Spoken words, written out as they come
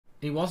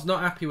He was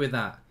not happy with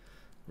that.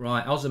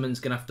 Right, Osman's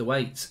going to have to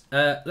wait.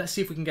 Let's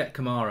see if we can get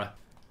Kamara.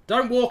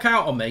 Don't walk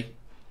out on me.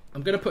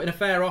 I'm going to put in a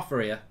fair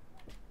offer here.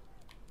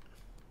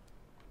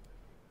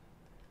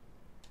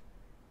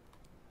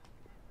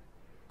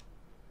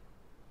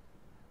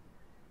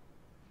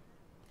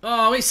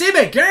 Oh, it's him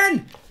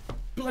again!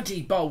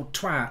 Bloody bold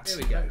twat. Here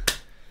we go.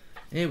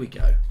 Here we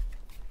go.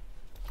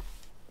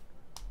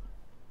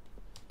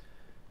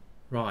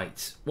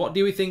 Right. What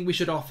do we think we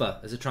should offer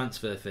as a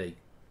transfer fee?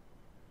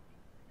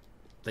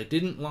 They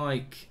didn't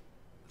like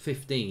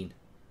 15.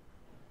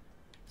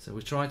 So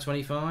we try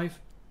 25.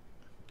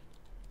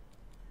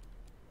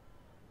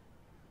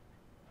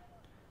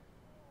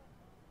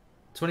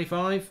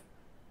 25?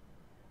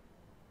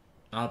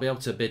 I'll be able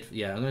to bid.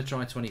 Yeah, I'm going to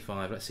try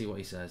 25. Let's see what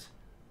he says.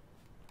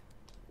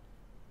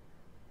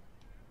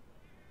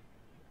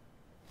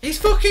 He's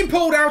fucking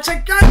pulled out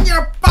again,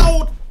 you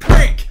bold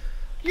prick!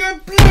 You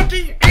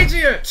bloody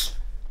idiot!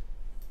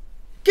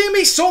 Give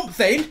me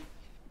something!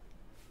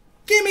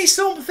 Give me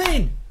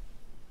something!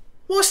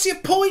 What's your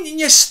point in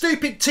your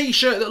stupid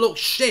t-shirt that looks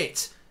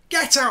shit?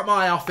 Get out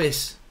my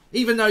office,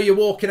 even though you're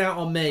walking out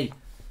on me.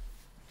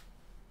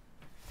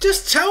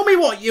 Just tell me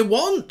what you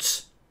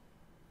want.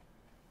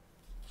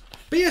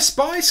 Be a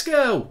Spice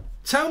Girl.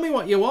 Tell me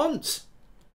what you want.